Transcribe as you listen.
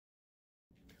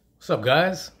What's up,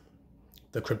 guys?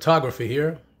 The cryptographer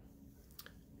here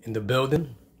in the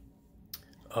building.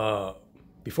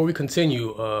 Before we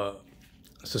continue,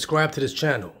 subscribe to this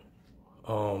channel.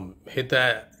 Hit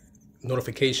that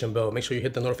notification bell. Make sure you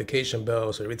hit the notification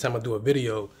bell so every time I do a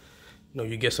video,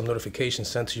 you get some notifications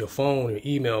sent to your phone or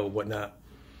email or whatnot,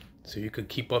 so you could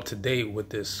keep up to date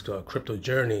with this crypto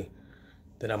journey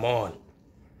that I'm on.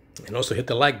 And also hit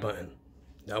the like button.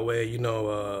 That way,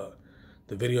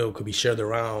 the video could be shared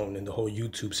around in the whole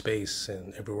YouTube space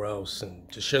and everywhere else.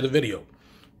 And just share the video.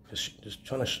 Just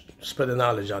trying to spread the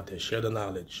knowledge out there. Share the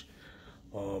knowledge.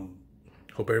 Hope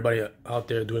everybody out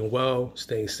there doing well,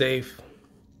 staying safe.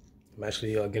 I'm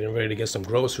actually getting ready to get some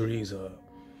groceries,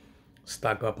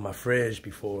 stock up my fridge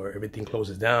before everything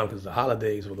closes down because the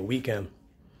holidays or the weekend.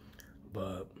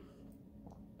 But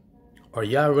are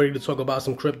y'all ready to talk about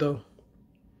some crypto?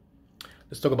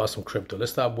 Let's talk about some crypto.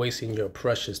 Let's stop wasting your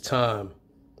precious time,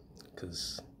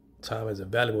 because time is a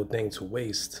valuable thing to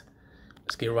waste.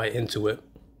 Let's get right into it.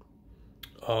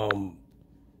 In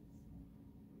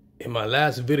my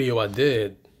last video I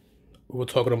did, we were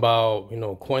talking about,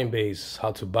 Coinbase,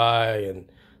 how to buy and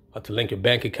how to link your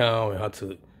bank account and how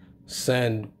to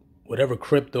send whatever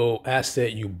crypto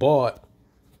asset you bought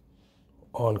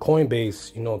on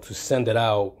Coinbase, to send it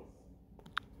out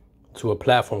to a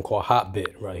platform called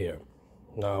Hotbit right here.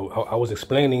 Now, I was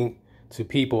explaining to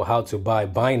people how to buy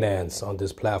Binance on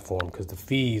this platform because the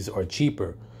fees are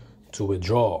cheaper to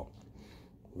withdraw.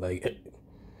 Like,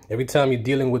 every time you're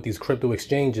dealing with these crypto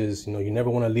exchanges, you never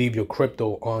want to leave your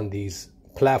crypto on these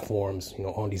platforms,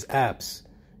 on these apps.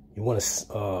 You want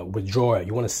to withdraw it.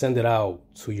 You want to send it out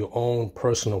to your own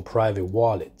personal private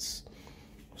wallets.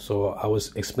 So I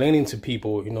was explaining to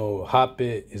people,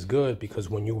 Hotbit is good because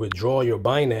when you withdraw your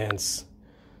Binance,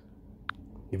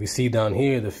 if you see down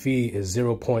here, the fee is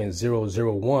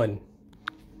 0.001.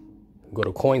 Go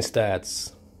to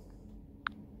CoinStats.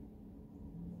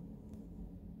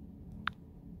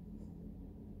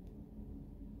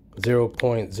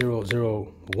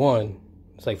 $0.001.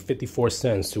 It's like 54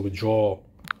 cents to withdraw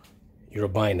your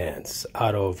Binance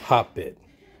out of Hotbit.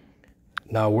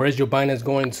 Now, where's your Binance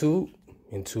going to?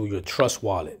 Into your Trust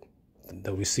wallet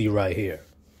that we see right here.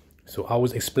 So I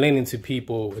was explaining to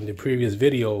people in the previous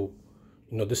video,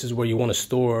 this is where you want to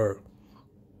store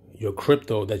your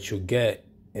crypto that you get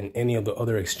in any of the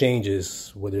other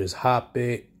exchanges, whether it's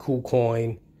Hotbit,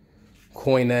 KuCoin,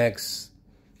 CoinX.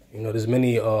 There's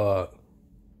many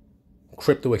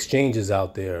crypto exchanges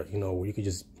out there, where you could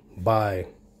just buy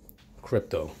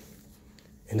crypto.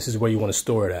 And this is where you want to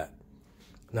store it at.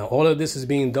 Now, all of this is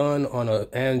being done on an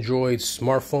Android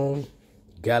smartphone,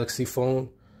 Galaxy phone.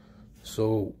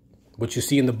 So what you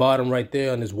see in the bottom right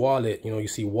there on this wallet, you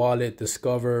see wallet,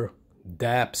 discover,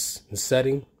 dApps, and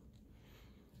setting.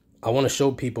 I want to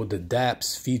show people the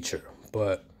dApps feature,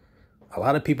 but a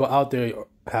lot of people out there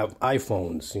have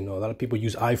iPhones. A lot of people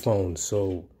use iPhones.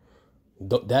 So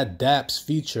that dApps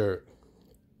feature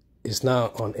is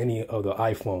not on any of the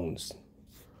iPhones.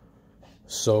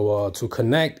 So to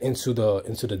connect into the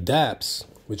dApps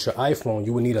with your iPhone,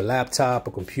 you would need a laptop,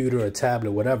 a computer, a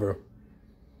tablet, whatever,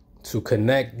 to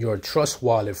connect your Trust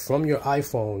wallet from your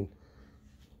iPhone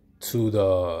to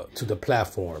the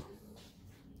platform.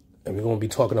 And we're going to be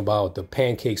talking about the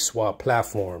Pancakeswap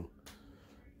platform.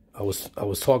 I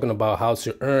was talking about how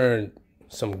to earn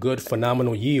some good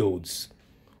phenomenal yields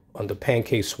on the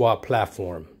Pancakeswap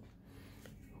platform.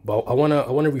 But I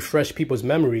want to refresh people's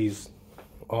memories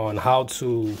on how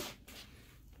to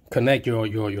connect your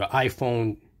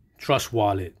iPhone Trust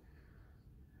wallet.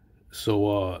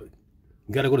 So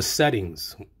you got to go to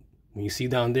settings. When you see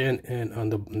down there and on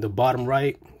the bottom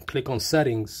right, click on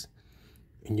settings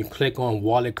and you click on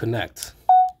wallet connect.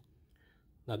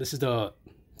 Now this is the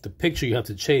picture you have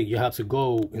to take. You have to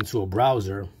go into a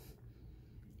browser.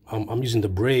 I'm using the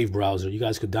Brave browser. You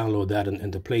guys could download that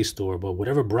in the Play Store, but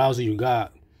whatever browser you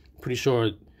got, I'm pretty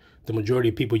sure the majority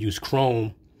of people use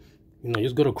Chrome.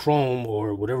 Just go to Chrome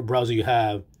or whatever browser you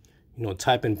have,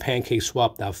 type in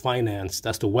pancakeswap.finance.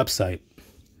 That's the website.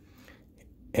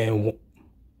 And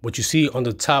what you see on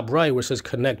the top right where it says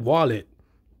connect wallet,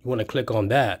 you want to click on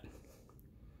that.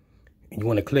 And you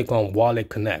want to click on wallet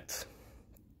connect.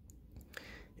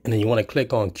 And then you want to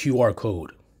click on QR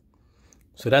code.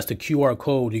 So that's the QR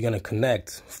code you're going to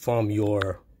connect from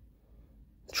your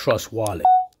Trust wallet.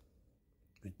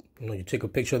 You take a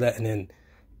picture of that, and then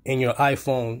in your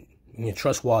iPhone, in your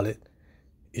Trust wallet,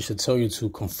 it should tell you to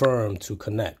confirm to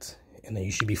connect. And then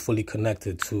you should be fully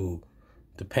connected to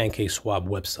the Pancakeswap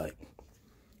website.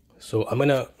 So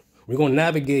we're gonna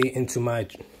navigate into my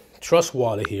Trust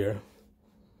wallet here.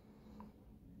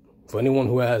 For anyone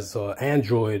who has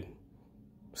Android,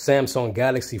 Samsung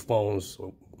Galaxy phones,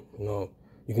 you know,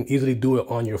 you can easily do it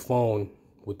on your phone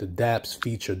with the dApps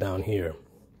feature down here.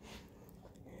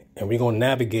 And we're going to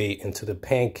navigate into the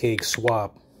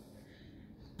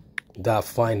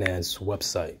Pancakeswap.finance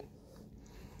website.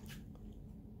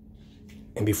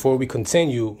 And before we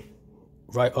continue,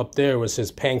 right up there where it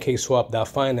says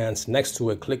Pancakeswap.finance, next to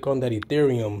it, click on that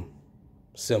Ethereum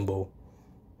symbol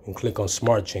and click on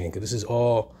Smart Chain, because this is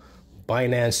all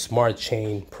Binance Smart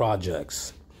Chain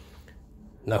projects.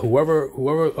 Now, whoever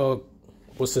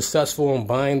was successful in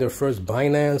buying their first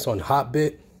Binance on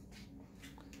Hotbit,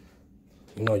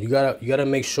 you know, you gotta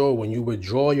make sure when you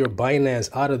withdraw your Binance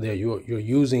out of there, you're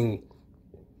using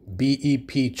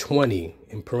BEP20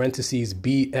 in parentheses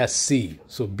BSC.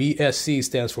 So BSC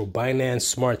stands for Binance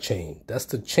Smart Chain. That's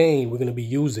the chain we're going to be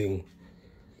using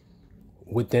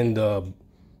within the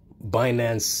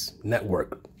Binance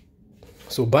network.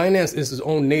 So Binance is its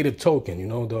own native token. You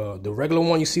know, the regular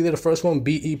one you see there, the first one,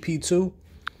 BEP2,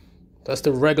 that's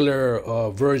the regular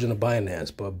version of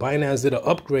Binance. But Binance did an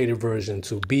upgraded version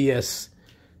to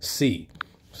BSC.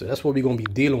 So that's what we're going to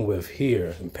be dealing with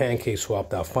here in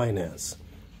Pancakeswap.finance.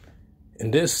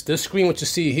 And this screen, what you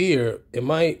see here, it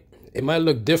might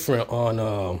look different on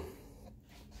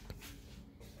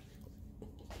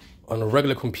a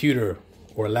regular computer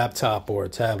or a laptop or a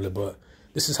tablet, but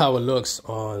this is how it looks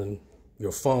on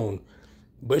your phone.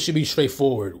 But it should be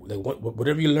straightforward. Like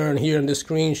whatever you learn here on this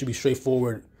screen should be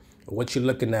straightforward. What you're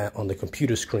looking at on the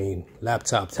computer screen,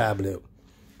 laptop, tablet,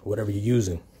 whatever you're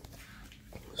using.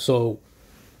 So,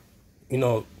 you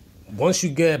know, once you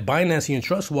get Binance in your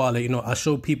Trust Wallet, you know, I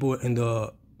showed people in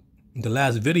the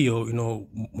last video, you know,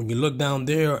 when you look down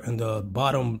there in the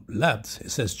bottom left,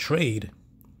 it says trade.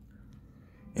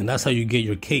 And that's how you get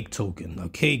your cake token. Now,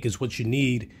 cake is what you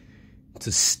need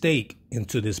to stake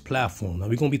into this platform. Now,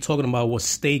 we're going to be talking about what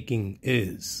staking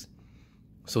is.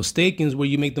 So staking is where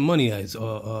you make the money at.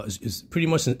 It's pretty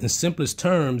much in simplest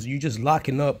terms, you're just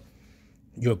locking up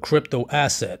your crypto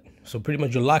asset. So pretty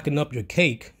much you're locking up your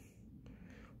cake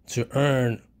to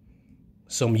earn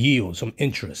some yield, some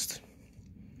interest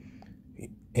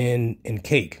in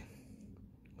cake.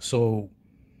 So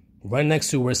right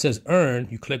next to where it says earn,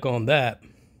 you click on that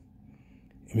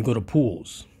and we go to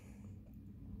pools.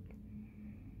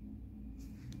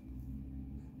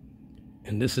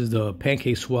 And this is the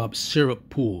Pancakeswap syrup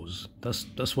pools.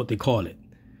 That's what they call it.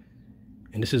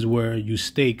 And this is where you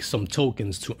stake some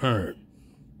tokens to earn.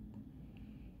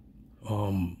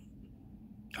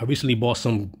 I recently bought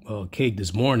some cake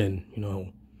this morning, you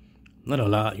know, not a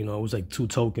lot, you know, it was like 2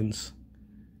 tokens.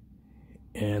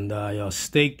 And I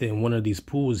staked in one of these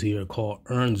pools here called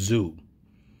Earn Zoo.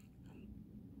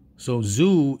 So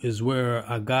Zoo is where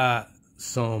I got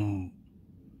some,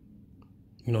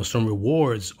 you know, some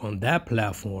rewards on that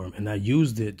platform, and I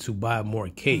used it to buy more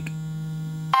cake.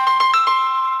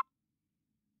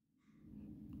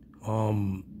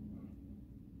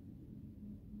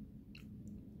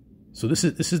 So this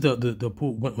is the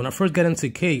pool. When I first got into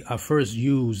cake, I first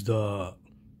used the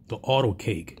auto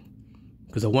cake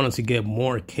because I wanted to get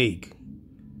more cake.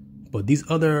 But these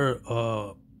other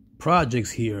projects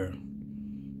here,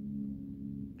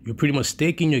 you're pretty much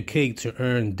staking your cake to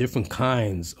earn different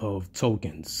kinds of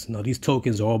tokens. Now, these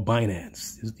tokens are all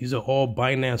Binance. These are all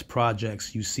Binance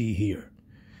projects you see here.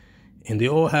 And they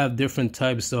all have different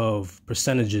types of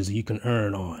percentages that you can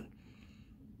earn on.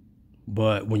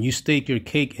 But when you stake your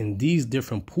cake in these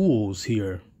different pools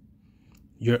here,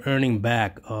 you're earning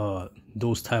back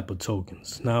those type of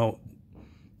tokens. Now,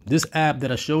 this app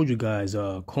that I showed you guys,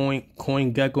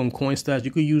 CoinGecko and CoinStats,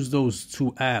 you could use those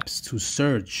 2 apps to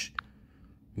search,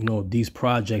 you know, these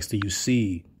projects that you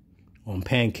see on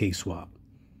Pancakeswap.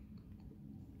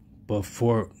 But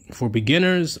for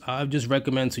beginners, I just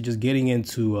recommend to just getting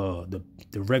into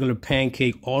the regular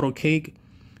Pancake auto cake.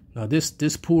 Now this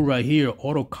pool right here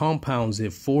auto compounds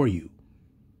it for you.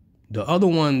 The other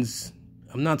ones,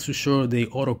 I'm not too sure they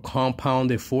auto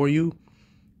compound it for you.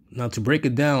 Now to break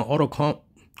it down, auto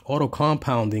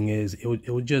compounding is it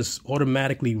would just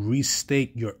automatically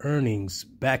restake your earnings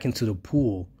back into the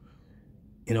pool.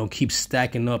 And it'll keep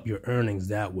stacking up your earnings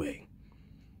that way.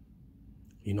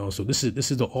 You know, so this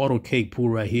is the auto cake pool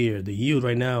right here. The yield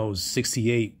right now is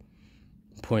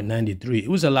 68.93. It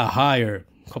was a lot higher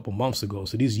a couple months ago.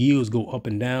 So these yields go up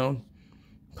and down,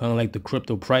 kind of like the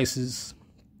crypto prices,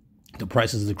 the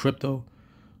prices of the crypto.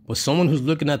 But someone who's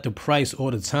looking at the price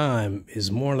all the time is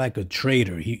more like a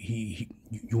trader. You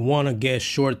want to get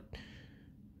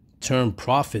short-term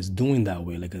profits doing that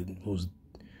way.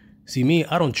 See, me,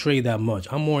 I don't trade that much.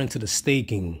 I'm more into the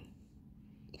staking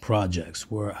projects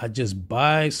where I just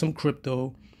buy some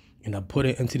crypto and I put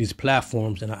it into these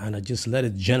platforms, and I just let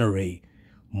it generate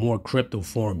more crypto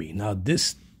for me. Now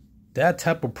that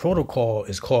type of protocol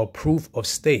is called proof of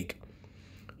stake.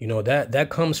 You know, that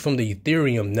comes from the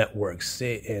Ethereum networks,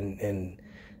 and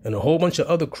a whole bunch of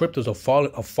other cryptos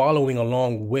are following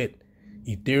along with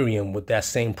Ethereum with that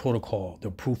same protocol, the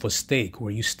proof of stake,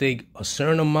 where you stake a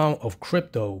certain amount of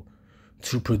crypto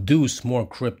to produce more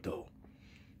crypto.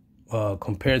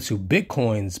 Compared to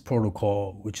Bitcoin's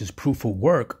protocol, which is proof of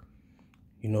work.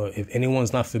 You know, if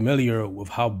anyone's not familiar with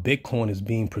how Bitcoin is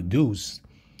being produced,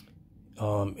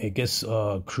 it gets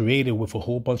created with a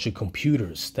whole bunch of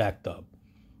computers stacked up,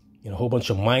 a whole bunch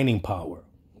of mining power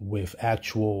with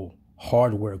actual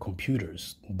hardware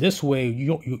computers. This way,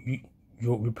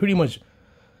 you're pretty much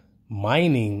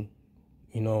mining,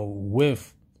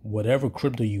 with whatever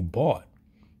crypto you bought.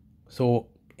 So,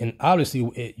 and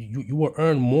obviously, you will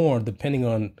earn more depending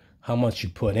on how much you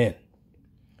put in.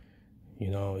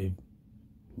 If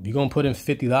you're going to put in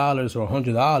 $50 or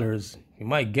 $100, you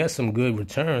might get some good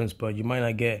returns, but you might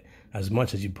not get as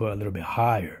much as you put a little bit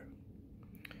higher.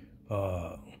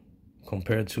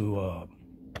 Compared to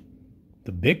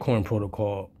the Bitcoin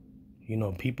protocol,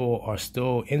 people are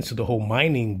still into the whole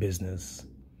mining business.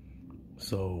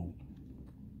 So,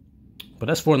 but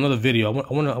that's for another video.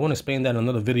 I want to explain that in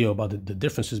another video about the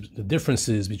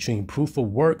differences between proof of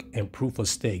work and proof of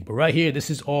stake. But right here,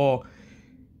 this is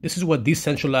what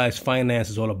decentralized finance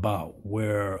is all about,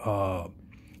 where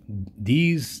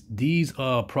these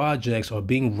projects are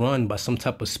being run by some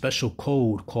type of special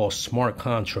code called smart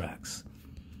contracts.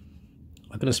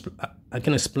 I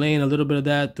can explain a little bit of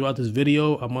that throughout this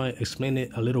video. I might explain it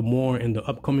a little more in the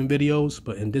upcoming videos,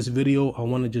 but in this video, I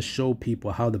want to just show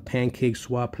people how the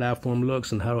Pancakeswap platform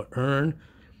looks and how to earn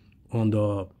on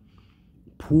the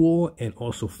pool and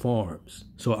also farms.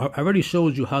 So I already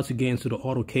showed you how to get into the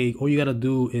auto cake. All you got to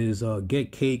do is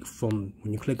get cake from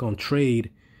when you click on trade.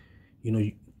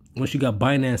 Once you got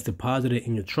Binance deposited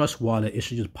in your Trust wallet, it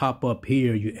should just pop up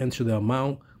here. You enter the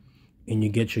amount and you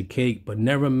get your cake, but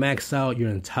never max out your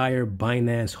entire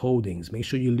Binance holdings. Make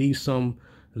sure you leave some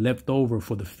left over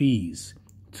for the fees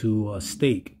to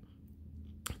stake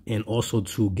and also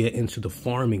to get into the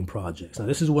farming projects. Now,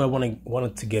 this is what I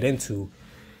wanted to get into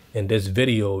in this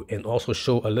video, and also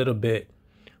show a little bit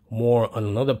more on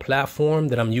another platform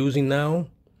that I'm using now,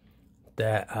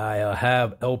 that I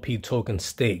have LP token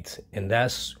staked, and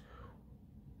that's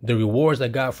the rewards I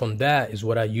got from that is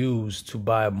what I use to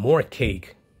buy more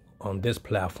cake on this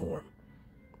platform.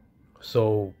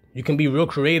 So you can be real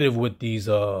creative with these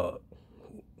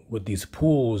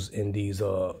pools and these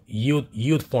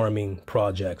yield farming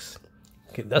projects.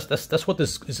 Okay, that's what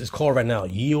this is called right now,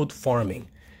 yield farming,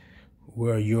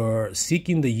 where you're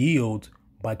seeking the yield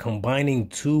by combining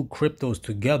two cryptos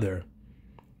together.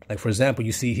 Like, for example,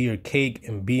 you see here cake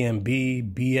and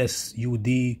BNB,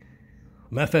 BSUD.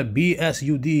 Matter of fact,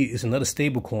 BSUD is another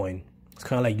stable coin. It's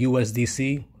kind of like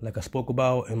USDC, like I spoke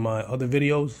about in my other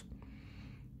videos.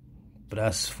 But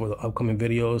that's for the upcoming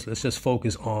videos. Let's just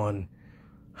focus on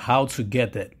how to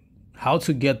get that, how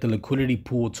to get the liquidity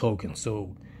pool token.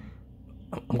 So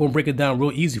I'm going to break it down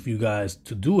real easy for you guys.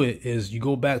 To do it is you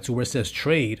go back to where it says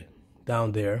trade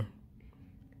down there.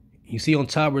 You see on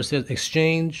top where it says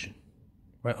exchange,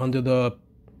 right under the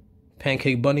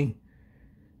pancake bunny.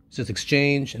 It says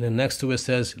exchange, and then next to it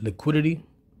says liquidity.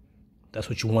 That's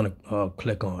what you want to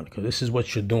click on, because this is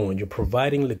what you're doing. You're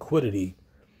providing liquidity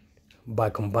by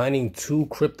combining two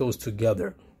cryptos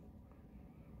together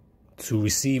to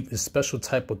receive a special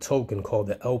type of token called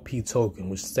the LP token,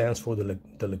 which stands for the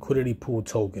liquidity pool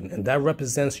token. And that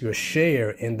represents your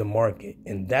share in the market.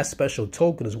 And that special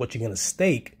token is what you're going to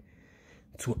stake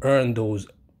to earn those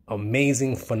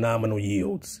amazing, phenomenal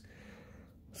yields.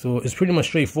 So it's pretty much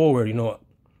straightforward.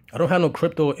 I don't have no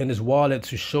crypto in this wallet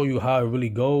to show you how it really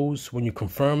goes when you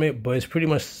confirm it, but it's pretty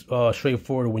much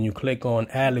straightforward when you click on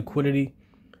add liquidity.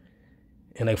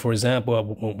 And like, for example,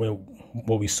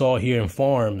 what we saw here in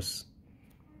farms,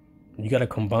 you got to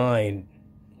combine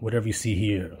whatever you see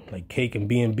here, like cake and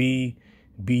BNB,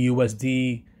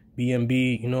 BUSD,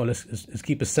 BNB. Let's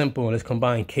keep it simple. Let's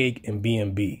combine cake and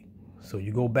BNB. So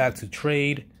you go back to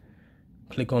trade,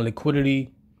 click on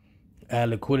liquidity, add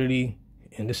liquidity.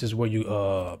 And this is where you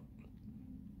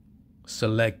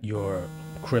select your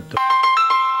crypto.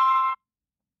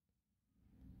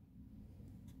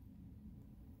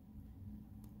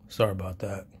 Sorry about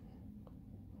that.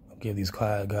 I'll give these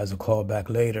guys a call back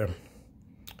later.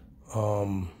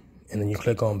 And then you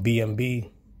click on BNB.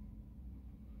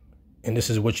 And this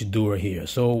is what you do right here.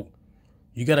 So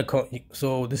you gotta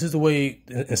so this is the way,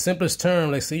 in simplest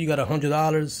term, like say you got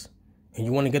 $100 and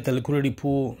you want to get the liquidity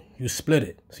pool. you split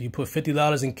it. So you put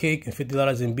 $50 in Cake and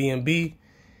 $50 in BNB.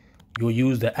 You'll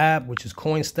use the app, which is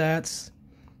CoinStats.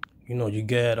 You know, you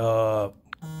get you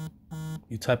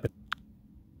type in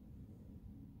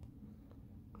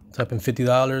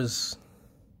 $50.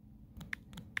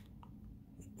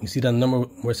 You see that number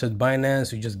where it says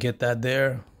Binance, you just get that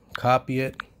there, copy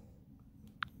it,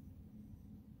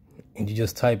 and you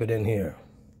just type it in here.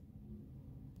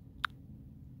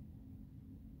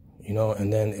 You know,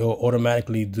 and then it'll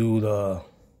automatically do the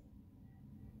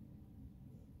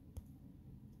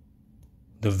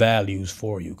values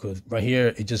for you. Because right here,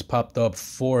 it just popped up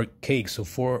 4 cakes. So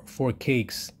four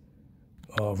cakes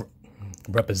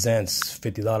represents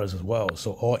 $50 as well.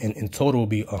 So all in total will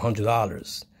be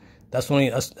 $100. That's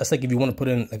like if you want to put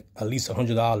in like at least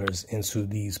 $100 into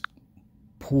these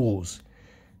pools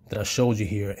that I showed you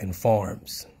here in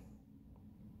farms.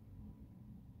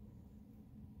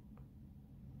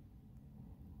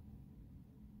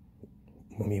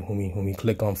 When we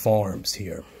click on farms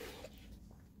here.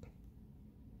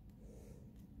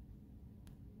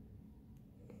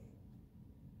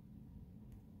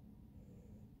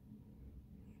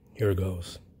 Here it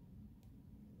goes.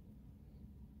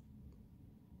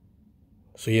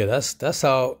 So yeah, that's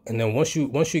how. And then once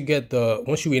you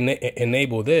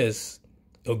enable this,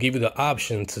 it'll give you the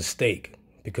option to stake,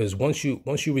 because once you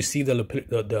receive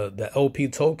the LP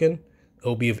token,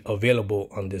 it'll be available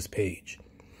on this page.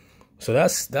 So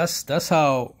that's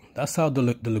how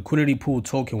the liquidity pool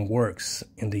token works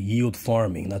in the yield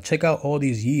farming. Now check out all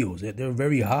these yields; they're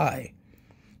very high.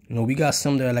 You know, we got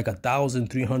some that are like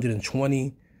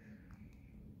 1,320.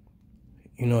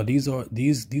 You know, these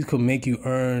could make you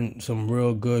earn some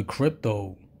real good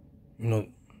crypto. You know,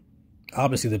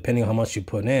 obviously depending on how much you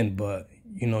put in, but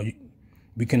you know,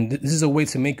 this is a way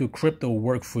to make your crypto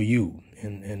work for you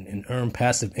and earn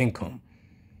passive income.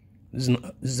 This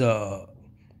is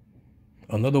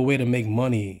another way to make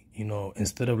money, you know,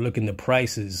 instead of looking at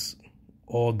prices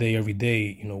all day, every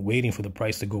day, you know, waiting for the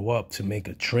price to go up to make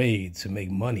a trade, to make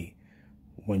money,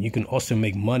 when you can also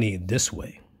make money this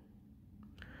way.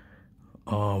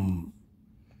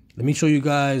 Let me show you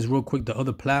guys real quick the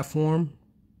other platform.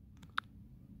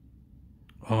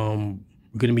 We're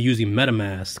going to be using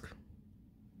MetaMask.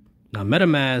 Now,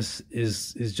 MetaMask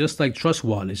is just like Trust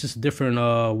Wallet. It's just a different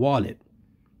wallet.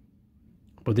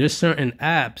 But there's certain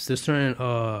apps, there's certain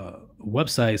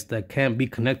websites that can't be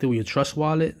connected with your Trust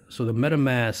Wallet. So the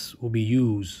MetaMask will be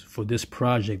used for this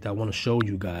project I want to show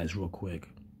you guys real quick.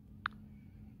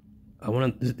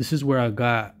 This is where I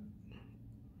got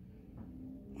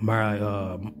my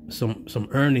some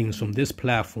earnings from this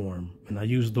platform, and I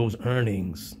use those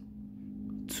earnings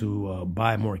to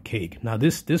buy more cake. Now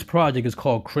this project is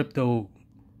called Crypto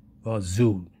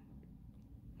Zoo.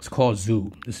 It's called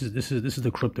Zoo. This is the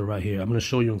crypto right here. I'm gonna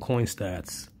show you in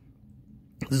CoinStats.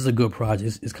 This is a good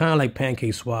project. It's kind of like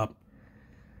Pancakeswap,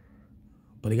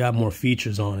 but it got more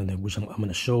features on it, which I'm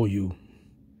gonna show you.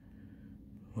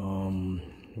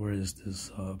 Where is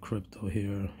this crypto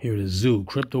here? Here it is, Zoo,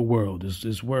 Crypto World.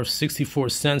 It's worth 64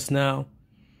 cents now.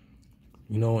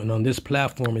 You know, and on this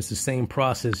platform, it's the same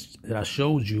process that I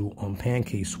showed you on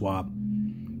Pancakeswap,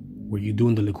 where you're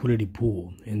doing the liquidity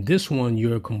pool. In this one,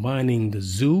 you're combining the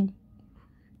Zoo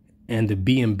and the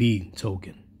BNB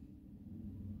token.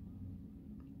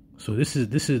 So this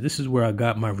is where I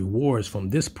got my rewards from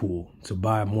this pool to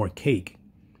buy more cake,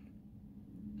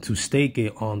 to stake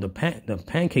it on the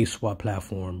Pancakeswap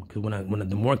platform. Because when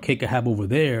the more cake I have over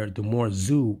there, the more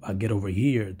Zoo I get over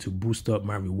here to boost up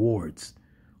my rewards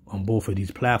on both of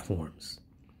these platforms.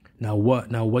 Now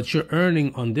what you're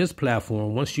earning on this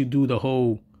platform, once you do the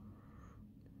whole,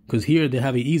 because here they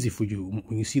have it easy for you.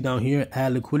 When you see down here,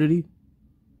 add liquidity,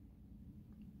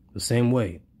 the same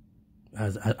way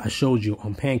as I showed you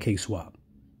on Pancakeswap.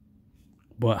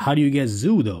 But how do you get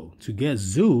Zoo though? To get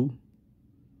Zoo,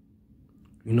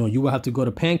 you know, you will have to go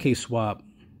to Pancakeswap,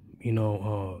 you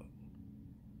know,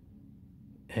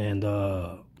 and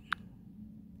let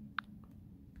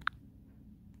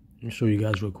me show you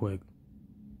guys real quick,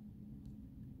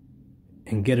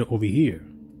 and get it over here.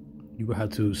 You will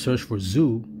have to search for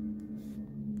Zoo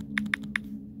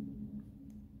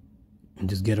and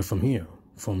just get it from here,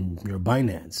 from your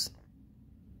Binance.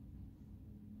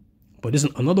 But this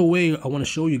is another way I want to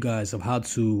show you guys of how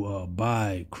to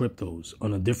buy cryptos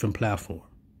on a different platform.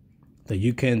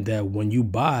 That when you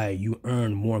buy, you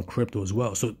earn more crypto as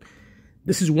well. So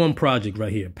this is one project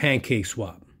right here,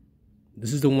 Pancakeswap.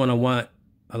 This is the one I want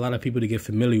a lot of people to get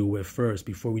familiar with first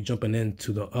before we jumping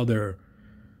into the other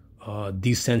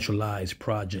decentralized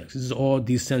projects. This is all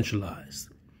decentralized.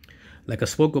 like I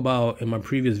spoke about in my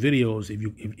previous videos,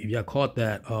 if y'all caught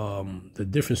that, the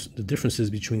differences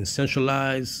between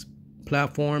centralized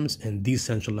platforms and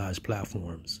decentralized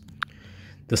platforms.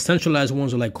 The centralized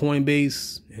ones are like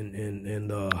Coinbase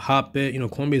and Hotbit. You know,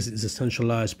 Coinbase is a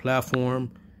centralized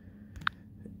platform,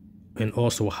 and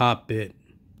also Hotbit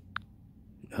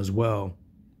as well.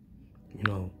 You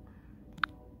know,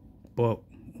 but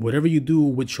whatever you do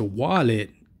with your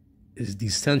wallet is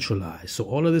decentralized. So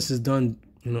all of this is done,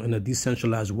 you know, in a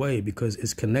decentralized way because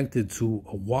it's connected to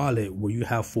a wallet where you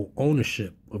have full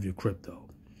ownership of your crypto.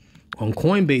 On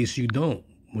Coinbase, you don't.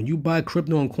 When you buy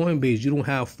crypto on Coinbase, you don't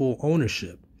have full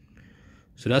ownership.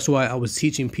 So that's why I was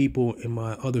teaching people in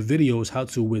my other videos how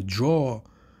to withdraw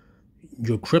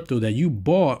your crypto that you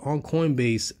bought on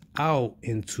Coinbase out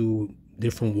into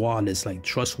different wallets like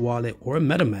Trust Wallet or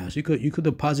MetaMask. You could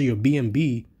deposit your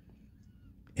BNB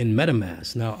in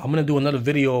MetaMask. Now, I'm going to do another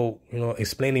video, you know,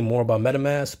 explaining more about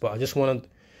MetaMask, but I just wanted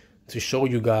to show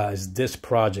you guys this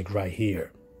project right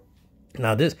here.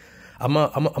 Now, this, I'm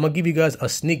gonna give you guys a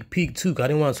sneak peek too, because I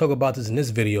didn't want to talk about this in this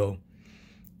video.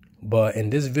 But in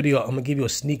this video, I'm going to give you a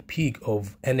sneak peek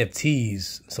of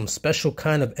NFTs, some special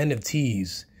kind of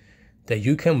NFTs that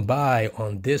you can buy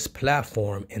on this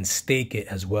platform and stake it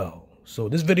as well. So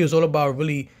this video is all about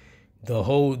really the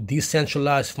whole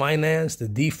decentralized finance, the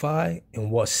DeFi,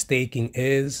 and what staking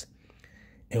is,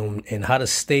 and how to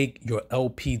stake your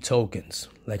LP tokens.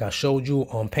 Like I showed you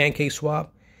on Pancakeswap,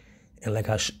 and like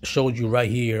I showed you right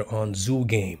here on Zoo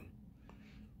Game.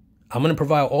 I'm going to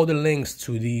provide all the links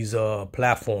to these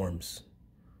platforms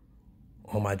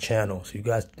on my channel, so you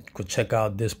guys could check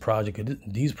out this project.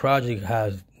 These projects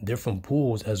have different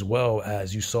pools as well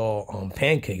as you saw on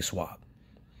Pancakeswap.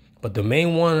 But the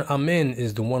main one I'm in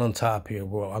is the one on top here,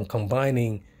 where I'm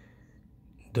combining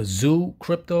the Zoo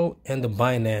crypto and the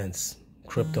Binance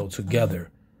crypto together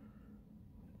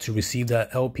to receive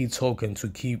that LP token to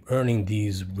keep earning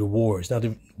these rewards. Now,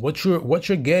 what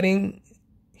you're getting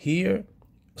here,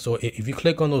 so if you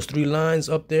click on those three lines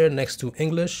up there next to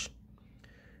English,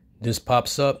 this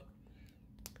pops up.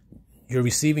 You're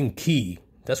receiving key.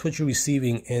 That's what you're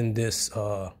receiving in this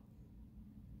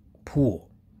pool.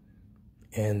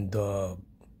 And the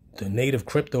native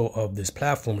crypto of this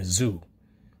platform is Zoo.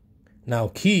 Now,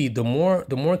 key, the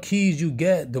more keys you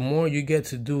get, the more you get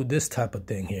to do this type of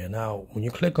thing here. Now, when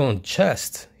you click on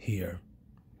chest here,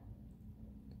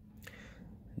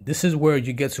 this is where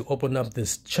you get to open up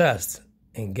this chest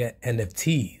and get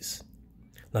NFTs.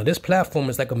 Now, this platform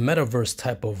is like a metaverse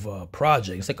type of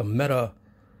project. It's like a meta.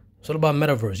 It's all about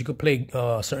metaverse. You could play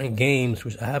certain games,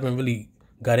 which I haven't really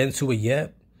got into it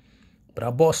yet. But I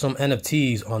bought some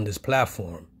NFTs on this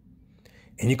platform.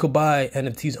 And you could buy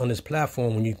NFTs on this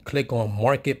platform when you click on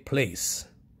Marketplace.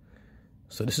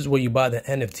 So this is where you buy the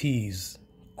NFTs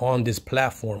on this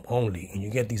platform only. And you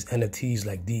get these NFTs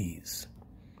like these.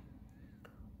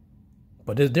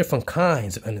 But there's different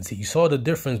kinds of NFT. You saw the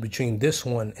difference between this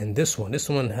one and this one. This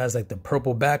one has like the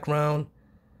purple background.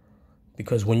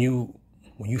 Because when you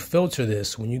filter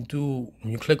this, when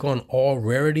you click on all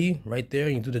rarity right there,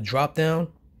 you do the drop down.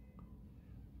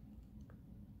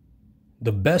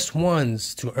 The best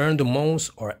ones to earn the most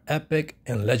are epic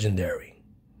and legendary.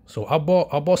 So I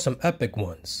bought some epic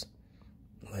ones,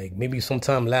 like maybe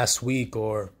sometime last week,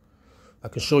 or I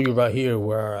can show you right here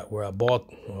where I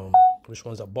bought which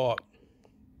ones I bought.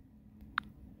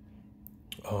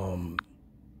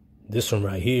 This one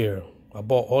right here, I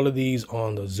bought all of these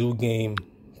on the Zoo Game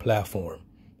platform.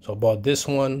 So I bought this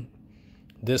one.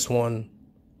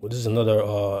 Well, this is another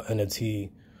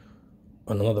NFT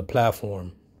on another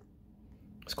platform.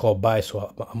 It's called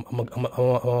BuySwap.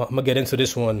 I'm gonna get into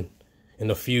this one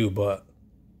in a few, but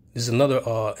this is another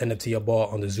NFT I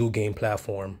bought on the Zoo Game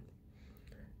platform.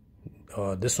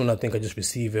 This one I think I just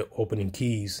received it opening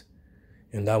keys,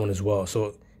 and that one as well.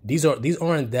 So these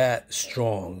aren't that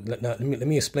strong. Let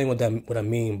me explain what I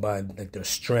mean by like their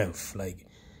strength. Like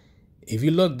if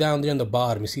you look down there in the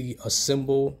bottom, you see a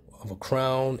symbol of a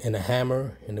crown and a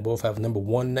hammer, and they both have number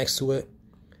 1 next to it.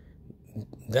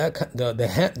 I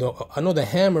know the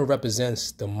hammer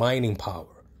represents the mining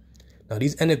power. Now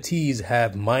these NFTs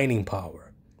have mining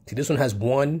power. See, this one has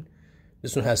 1,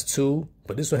 this one has 2,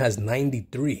 but this one has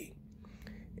 93,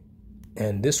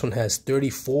 and this one has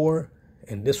 34,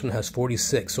 and this one has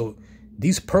 46. So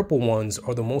these purple ones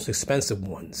are the most expensive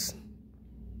ones.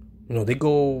 You know, they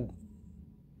go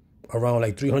around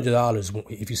like $300.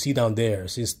 If you see down there, it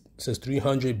says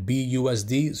 300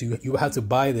 BUSD. So you have to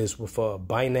buy this with a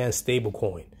Binance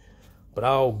stablecoin. But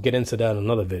I'll get into that in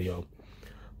another video.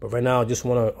 But right now, I just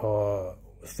want to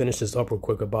finish this up real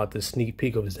quick about the sneak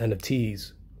peek of his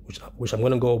NFTs, which I'm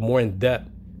going to go more in depth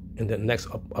in the next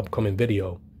upcoming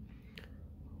video.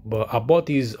 But I bought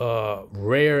these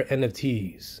rare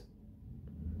NFTs,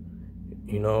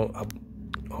 you know,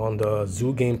 on the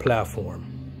Zoo Game platform.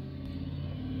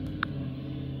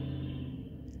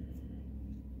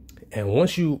 And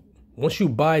once you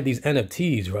buy these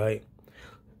NFTs, right,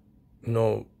 you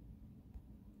know,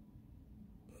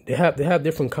 they have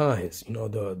different kinds. You know,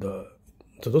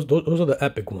 so those are the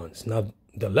epic ones. Now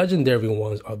the legendary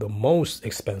ones are the most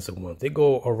expensive ones. They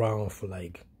go around for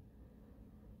like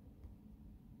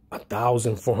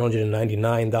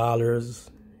 $1,499.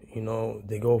 You know,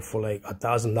 they go for like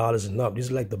 $1,000 and up.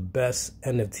 These are like the best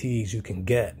NFTs you can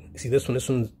get. See this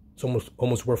one's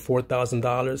almost worth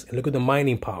 $4,000. And look at the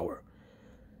mining power.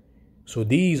 So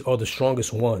these are the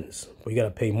strongest ones, but you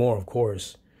gotta pay more, of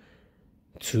course,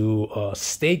 to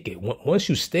stake it. Once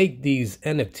you stake these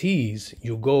NFTs,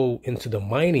 you go into the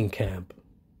mining camp,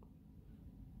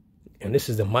 and this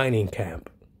is the mining camp,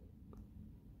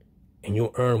 and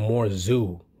you'll earn more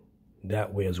zoo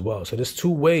that way as well. So there's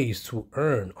two ways to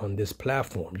earn on this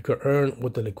platform. You could earn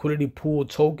with the liquidity pool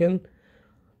token,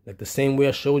 like the same way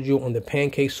I showed you on the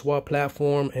Pancakeswap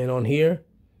platform and on here,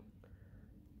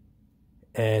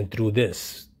 and through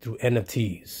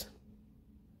NFTs.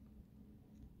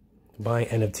 Buying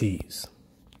NFTs.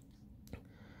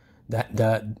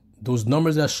 Those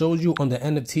numbers I showed you on the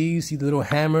NFTs, see the little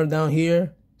hammer down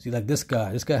here? See, like this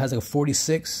guy has like a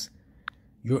 46.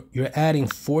 You're adding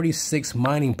 46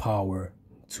 mining power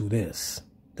to this.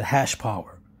 The hash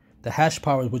power. The hash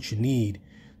power is what you need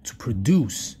to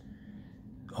produce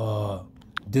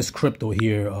this crypto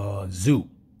here, Zoo.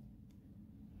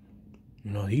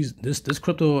 You know, this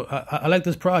crypto, I like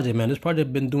this project, man. This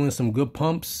project been doing some good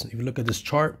pumps. If you look at this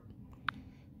chart,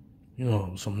 you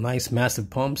know, some nice massive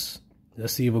pumps.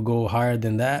 Let's see if it'll go higher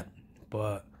than that,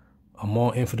 but I'm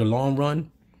all in for the long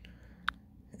run.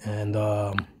 And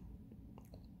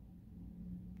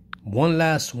one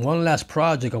last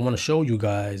project I want to show you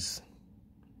guys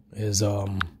is I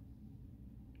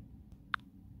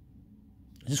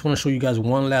just want to show you guys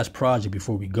one last project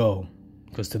before we go,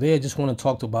 because today I just want to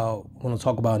talk about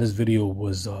in this video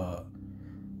was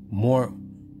more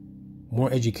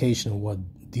education on what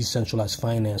decentralized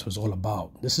finance was all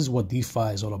about. This is what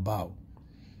DeFi is all about,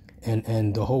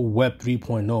 and the whole Web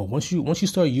 3.0. Once you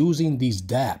start using these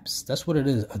dApps, that's what it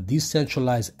is, a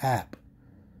decentralized app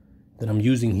that I'm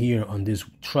using here on this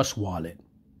Trust wallet.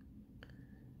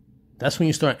 That's when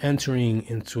you start entering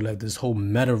into like this whole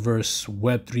metaverse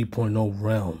Web 3.0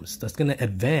 realms. That's gonna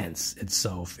advance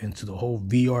itself into the whole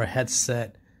VR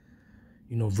headset,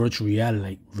 you know, virtual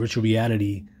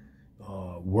reality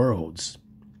worlds.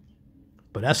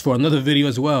 But that's for another video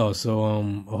as well. So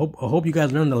I hope you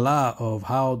guys learned a lot of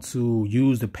how to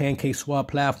use the Pancakeswap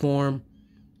platform.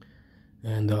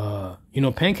 And you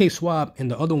know, Pancakeswap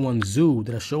and the other one, Zoo,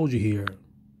 that I showed you here,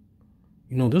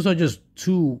 you know, those are just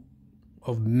two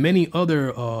of many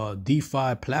other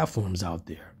DeFi platforms out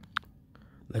there.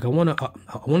 Like I wanted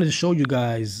to show you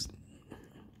guys.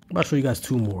 I'm about to show you guys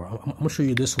two more. I'm gonna show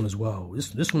you this one as well.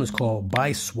 This one is called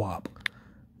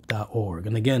buyswap.org.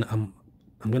 And again, I'm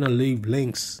gonna leave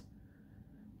links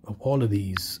of all of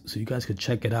these so you guys could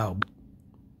check it out.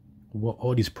 What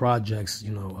all these projects,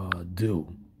 you know, do.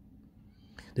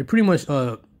 They're pretty much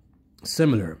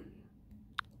similar.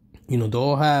 You know, they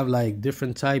all have like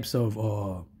different types of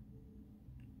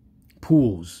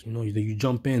pools, you know, that you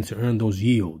jump in to earn those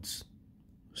yields.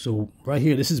 So right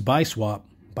here, this is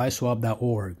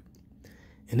buyswap.org.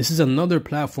 And this is another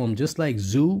platform just like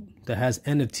Zoo that has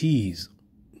NFTs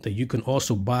that you can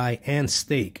also buy and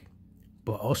stake.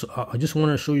 But also, I just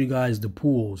want to show you guys the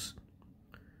pools.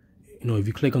 You know, if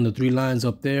you click on the three lines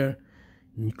up there,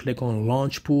 and you click on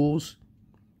launch pools,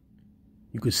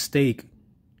 you could stake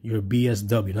your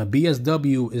BSW. Now,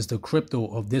 BSW is the crypto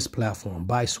of this platform,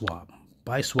 Buyswap.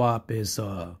 Buyswap is,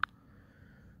 I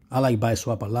like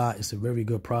Buyswap a lot. It's a very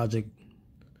good project.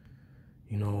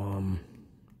 You know,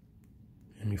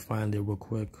 let me find it real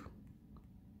quick.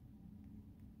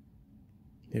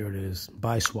 Here it is,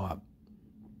 Buyswap.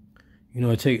 You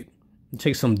know, it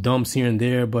takes some dumps here and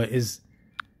there, but it's,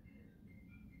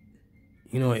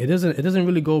 you know, it doesn't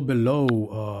really go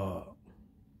below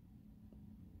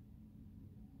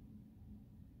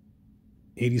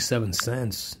 87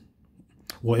 cents.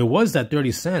 Well, it was at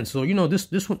 30 cents. So, you know, this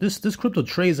crypto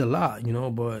trades a lot, you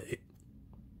know, but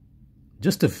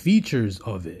just the features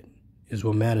of it is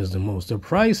what matters the most. The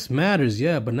price matters,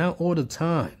 yeah, but not all the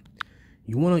time.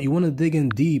 You wanna dig in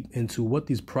deep into what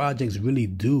these projects really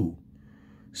do.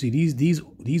 See, these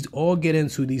all get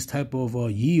into these type of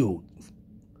yield.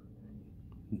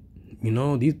 You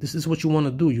know, this is what you want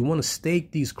to do. You want to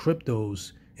stake these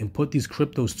cryptos and put these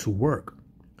cryptos to work.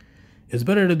 It's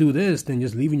better to do this than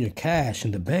just leaving your cash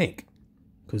in the bank.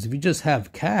 Because if you just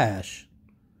have cash,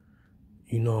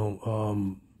 you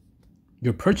know,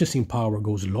 your purchasing power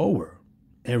goes lower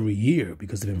every year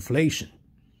because of inflation.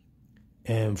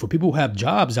 And for people who have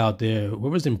jobs out there,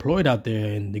 whoever's employed out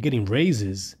there and they're getting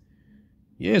raises,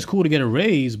 yeah, it's cool to get a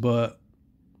raise, but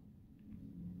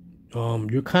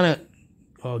you're kind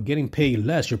of getting paid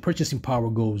less. Your purchasing power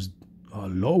goes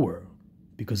lower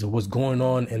because of what's going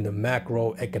on in the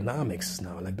macroeconomics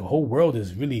now. Like the whole world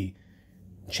is really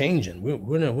changing.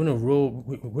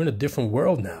 We're in a different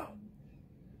world now.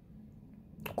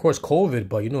 Of course, COVID,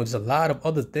 but you know, there's a lot of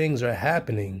other things that are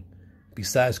happening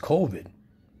besides COVID.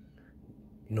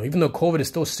 You know, even though COVID is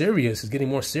still serious, it's getting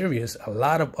more serious, a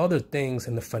lot of other things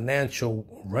in the financial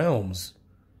realms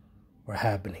are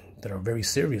happening that are very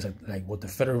serious, like what the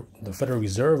Federal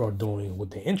Reserve are doing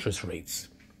with the interest rates.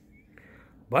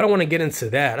 But I don't want to get into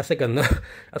that.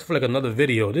 That's for another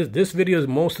video. This video is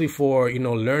mostly for, you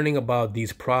know, learning about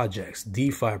these projects,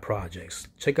 DeFi projects.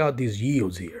 Check out these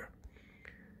yields here.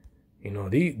 You know,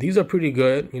 these are pretty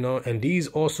good, you know, and these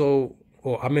also,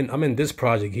 I'm in this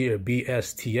project here,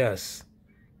 BSTS.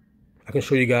 I can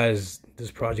show you guys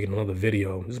this project in another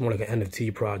video. This is more like an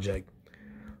NFT project.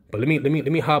 But let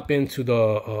me hop into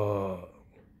the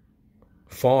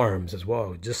farms as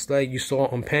well. Just like you saw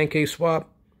on Pancakeswap,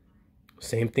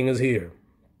 same thing as here.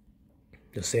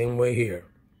 The same way here.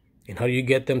 And how do you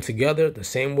get them together? The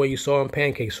same way you saw on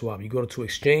Pancakeswap. You go to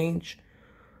exchange.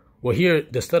 Well, here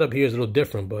the setup here is a little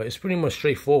different, but it's pretty much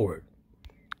straightforward.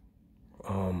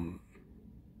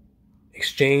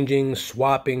 Exchanging,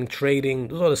 swapping, trading,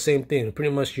 those are the same thing.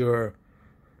 Pretty much you're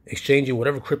exchanging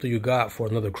whatever crypto you got for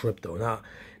another crypto. Now,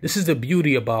 this is the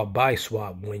beauty about buy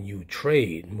swap when you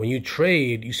trade. When you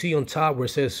trade, you see on top where it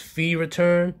says fee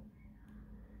return.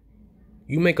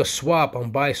 You make a swap on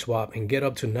buy swap and get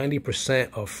up to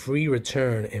 90% of free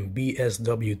return in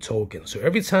BSW tokens. So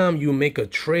every time you make a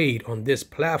trade on this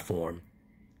platform,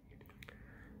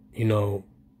 you know,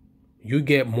 you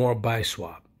get more buy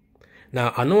swap.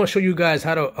 Now, I know I show you guys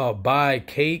how to buy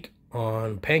cake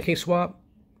on Pancakeswap,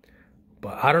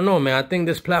 but I don't know, man. I think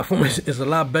this platform is a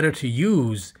lot better to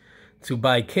use to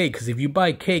buy cake. Because if you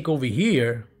buy cake over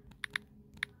here,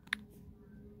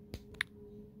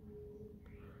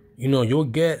 you know, you'll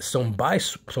get some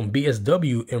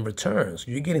BSW in return.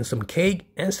 So you're getting some cake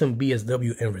and some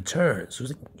BSW in return. So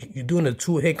you're doing a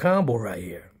two-hit combo right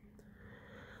here.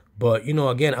 But, you know,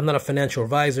 again, I'm not a financial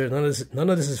advisor. None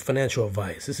of this is financial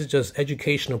advice. This is just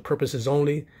educational purposes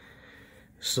only.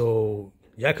 So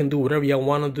y'all can do whatever y'all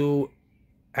want to do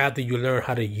after you learn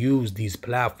how to use these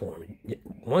platforms.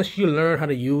 Once you learn how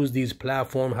to use these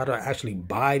platforms, how to actually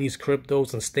buy these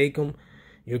cryptos and stake them,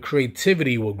 your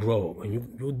creativity will grow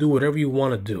and you'll do whatever you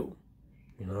want to do,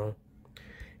 you know.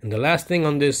 And the last thing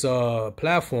on this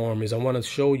platform is I want to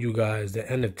show you guys the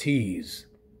NFTs.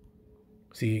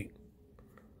 See,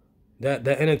 that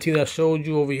NFT that I showed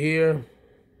you over here,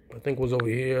 I think was over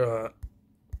here.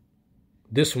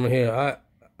 This one here,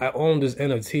 I own this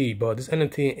NFT, but this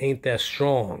NFT ain't that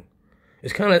strong.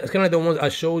 It's kind of like the ones I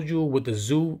showed you with the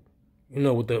zoo, you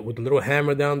know, with the little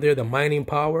hammer down there, the mining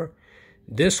power.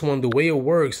 This one, the way it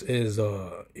works is,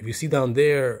 if you see down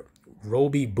there,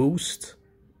 Roby Boost.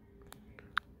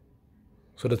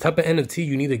 So the type of NFT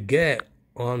you need to get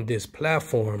on this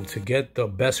platform to get the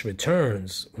best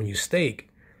returns when you stake,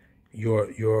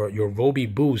 your Roby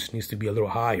Boost needs to be a little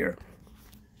higher.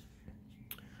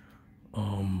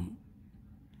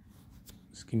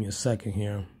 Just give me a second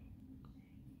here.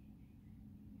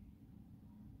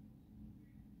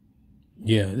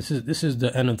 Yeah, this is the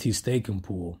NFT staking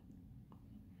pool.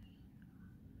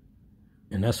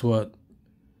 And that's what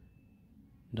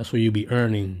you'll be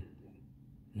earning,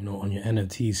 you know, on your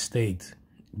NFTs staked.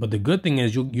 But the good thing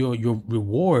is your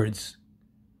rewards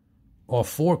are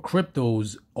 4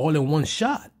 cryptos all in one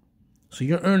shot. So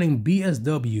you're earning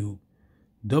BSW,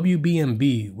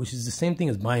 WBNB, which is the same thing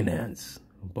as Binance.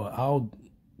 But I'll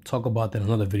talk about that in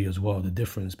another video as well, the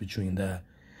difference between that.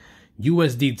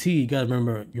 USDT, you gotta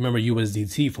remember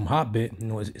USDT from Hotbit, you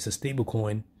know, it's a stable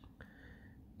coin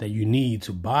that you need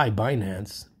to buy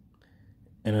Binance,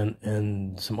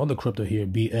 and some other crypto here,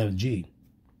 BFG.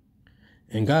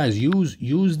 And guys, use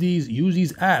these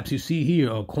apps you see here,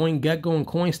 CoinGecko and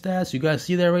CoinStats. You guys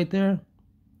see that right there?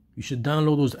 You should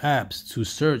download those apps to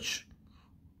search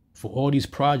for all these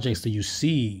projects that you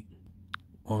see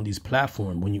on these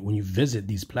platforms when you visit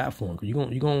these platforms. You're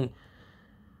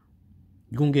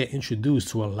gonna get introduced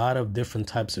to a lot of different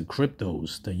types of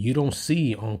cryptos that you don't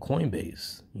see on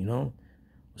Coinbase. You know,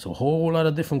 there's a whole lot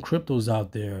of different cryptos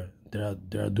out there that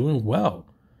are doing well.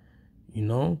 you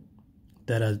know,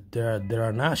 that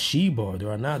are not Shiba, they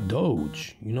are not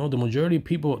Doge. You know, the majority of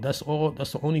people, that's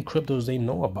the only cryptos they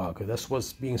know about, because that's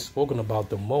what's being spoken about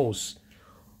the most,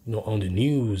 you know, on the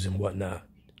news and whatnot.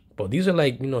 But these are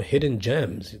like, you know, hidden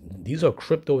gems. These are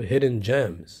crypto hidden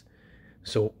gems.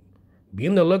 So be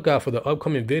on the lookout for the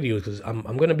upcoming videos, because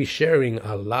I'm going to be sharing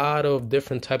a lot of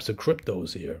different types of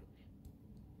cryptos here.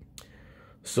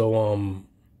 So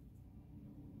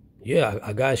yeah,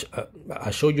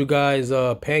 I showed you guys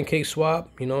Pancakeswap,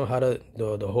 you know, how to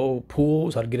the whole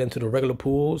pools, how to get into the regular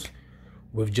pools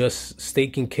with just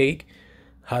staking cake,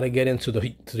 how to get into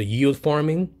the yield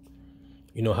farming,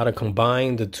 you know, how to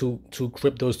combine the two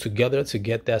cryptos together to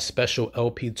get that special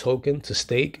LP token to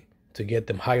stake to get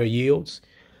them higher yields.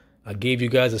 I gave you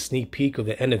guys a sneak peek of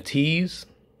the NFTs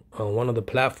on one of the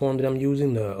platforms that I'm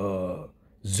using, the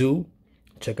Zoo.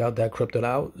 Check out that crypto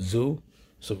out, Zoo.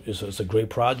 So it's a great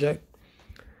project.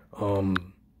 I'm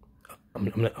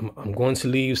going to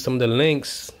leave some of the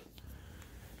links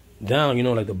down, you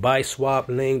know, like the buy swap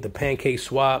link, the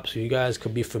Pancakeswap, so you guys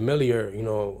could be familiar, you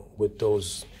know, with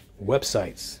those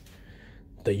websites,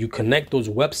 that you connect those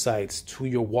websites to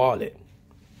your wallet.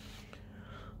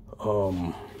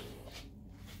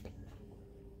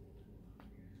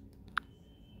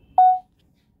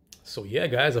 So yeah,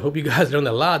 guys, I hope you guys learned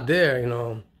a lot there. You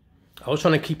know, I was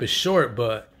trying to keep it short,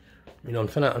 but you know, I'm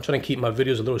trying to keep my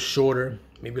videos a little shorter,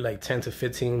 maybe like 10 to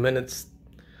 15 minutes.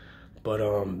 But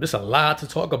there's a lot to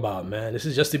talk about, man. This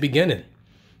is just the beginning.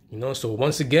 You know, so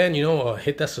once again, you know,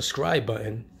 hit that subscribe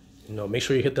button. You know, make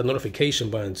sure you hit the notification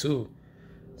button too,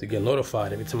 to get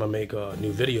notified every time I make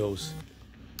new videos.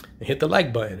 And hit the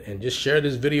like button and just share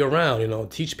this video around, you know,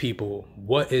 teach people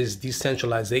what is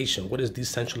decentralization, what is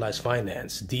decentralized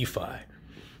finance, DeFi,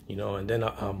 you know, and then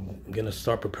I'm going to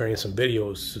start preparing some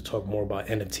videos to talk more about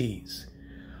NFTs.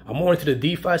 I'm more into the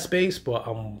DeFi space, but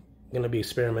I'm going to be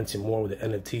experimenting more with the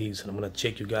NFTs, and I'm going to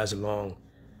take you guys along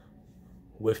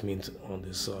with me on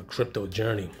this crypto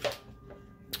journey.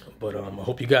 But I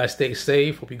hope you guys stay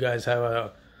safe. Hope you guys have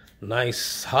a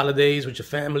nice holidays with your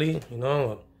family, you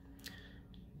know.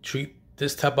 Treat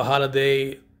this type of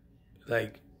holiday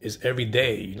like it's every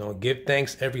day, you know. Give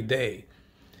thanks every day.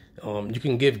 You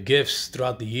can give gifts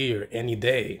throughout the year, any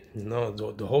day. You know,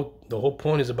 the whole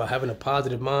point is about having a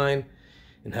positive mind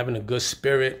and having a good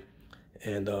spirit,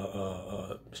 and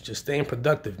just staying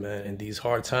productive, man, in these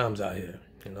hard times out here.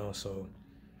 You know, so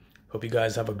hope you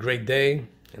guys have a great day,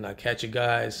 and I'll catch you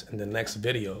guys in the next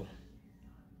video.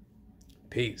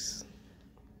 Peace.